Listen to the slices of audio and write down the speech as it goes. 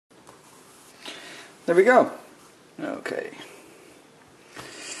there we go. Okay.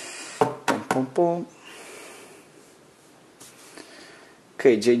 Boom, boom, boom.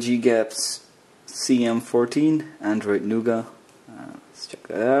 Okay, jgcaap's CM14 Android Nougat. Let's check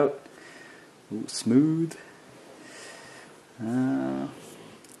that out. Ooh, smooth. Boom,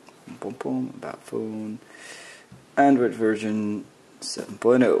 boom, about phone. Android version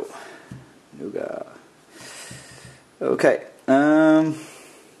 7.0. Nougat. Okay.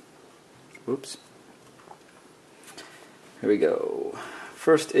 Whoops. Here we go.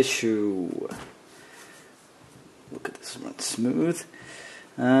 First issue. Look at this one, smooth.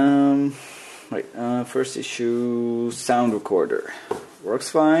 First issue, sound recorder. Works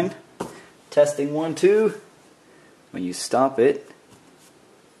fine. Testing 1, 2. When you stop it,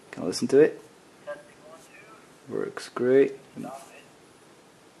 can I listen to it? Testing 1, 2. Works great. Stop it.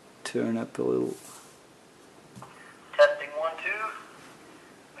 Turn up a little. Testing 1, 2.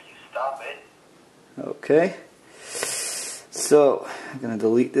 When you stop it. Okay. So, I'm going to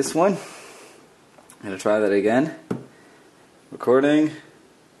delete this one. I'm going to try that again. Recording.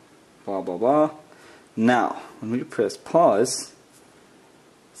 Blah, blah, blah. Now, when we press pause,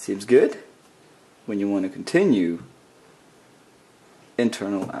 seems good. When you want to continue,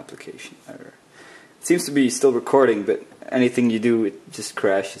 internal application error. It seems to be still recording, but anything you do, it just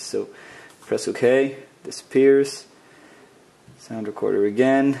crashes. So, press OK, disappears. Sound recorder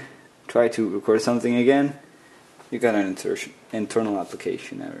again. Try to record something again. You got an internal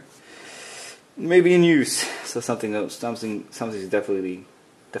application error. Maybe in use, so something's definitely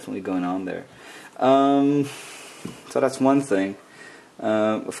going on there. So that's one thing.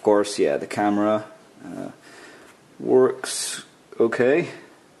 Of course, yeah, the camera works okay.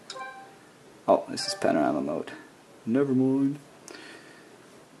 Oh, this is panorama mode. Never mind.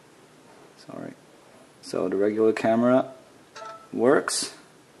 Sorry. So the regular camera works.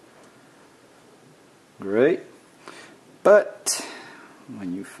 Great. But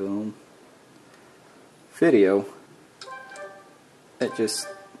when you film video, it just,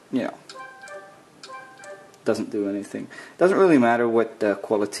 doesn't do anything. Doesn't really matter what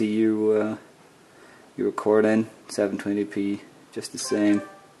quality you record in, 720p, just the same.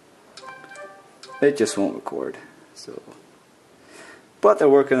 It just won't record. So, but they're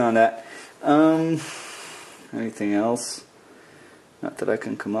working on that. Anything else? Not that I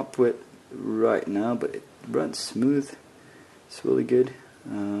can come up with right now, but it runs smooth. It's really good.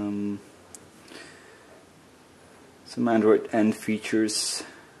 Some Android N features,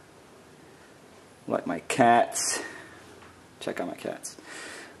 like my cats. Check out my cats.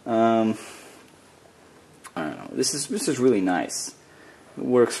 I don't know. This is really nice. It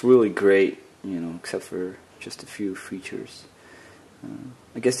works really great, except for just a few features.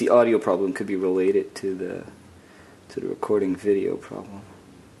 I guess the audio problem could be related to the recording video problem.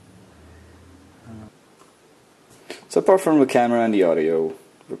 So apart from the camera and the audio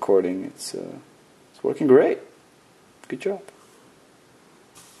recording, it's working great. Good job.